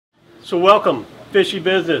So welcome, Fishy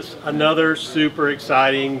Business, another super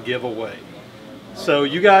exciting giveaway. So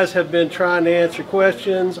you guys have been trying to answer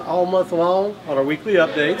questions all month long on our weekly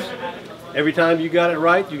updates. Every time you got it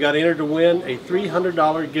right, you got entered to win a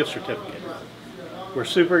 $300 gift certificate. We're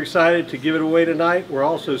super excited to give it away tonight. We're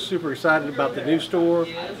also super excited about the new store.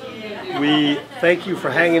 We thank you for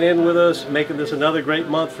hanging in with us, making this another great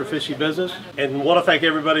month for Fishy Business. And want to thank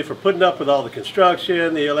everybody for putting up with all the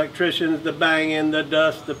construction, the electricians, the banging, the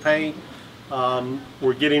dust, the paint.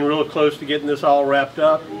 We're getting real close to getting this all wrapped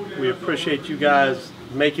up. We appreciate you guys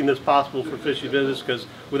making this possible for Fishy Business, because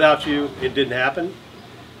without you, it didn't happen.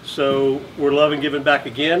 So we're loving giving back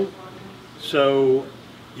again. So,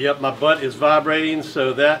 yep, my butt is vibrating.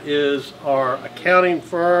 So that is our accounting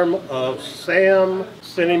firm of Sam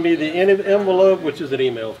sending me the envelope, which is an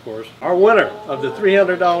email, of course. Our winner of the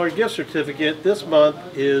 $300 gift certificate this month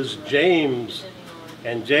is James.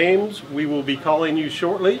 And James, we will be calling you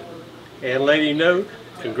shortly and letting you know,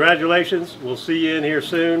 congratulations. We'll see you in here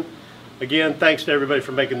soon. Again, thanks to everybody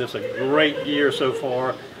for making this a great year so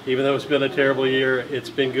far. Even though it's been a terrible year, it's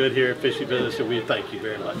been good here at Fishy Business, and we thank you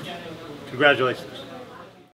very much. Congratulations.